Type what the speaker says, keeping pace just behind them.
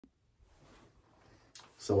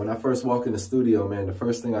So when I first walk in the studio, man, the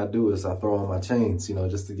first thing I do is I throw on my chains, you know,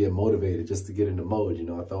 just to get motivated, just to get in the mode. You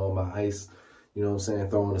know, I throw on my ice, you know what I'm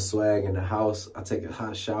saying? Throw on the swag in the house. I take a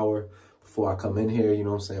hot shower before I come in here, you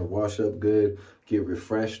know what I'm saying? Wash up good, get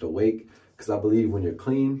refreshed, awake. Because I believe when you're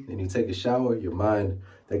clean and you take a shower,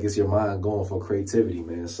 that gets your mind going for creativity,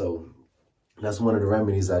 man. So that's one of the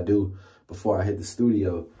remedies I do before I hit the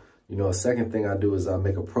studio. You know, a second thing I do is I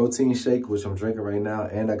make a protein shake, which I'm drinking right now,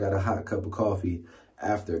 and I got a hot cup of coffee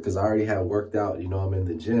after, because I already have worked out. You know, I'm in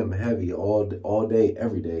the gym heavy all day,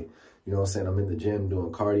 every day. You know what I'm saying? I'm in the gym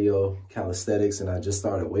doing cardio, calisthenics, and I just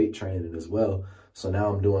started weight training as well. So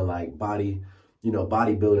now I'm doing like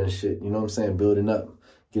bodybuilding shit, you know what I'm saying? Building up,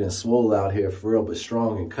 getting swole out here for real, but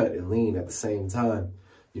strong and cut and lean at the same time.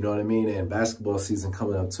 You know what I mean? And basketball season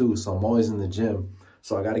coming up too. So I'm always in the gym.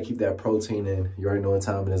 So I got to keep that protein in. You already know what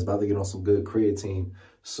time it is. About to get on some good creatine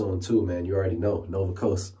soon too, man. You already know. Nova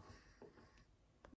Coast.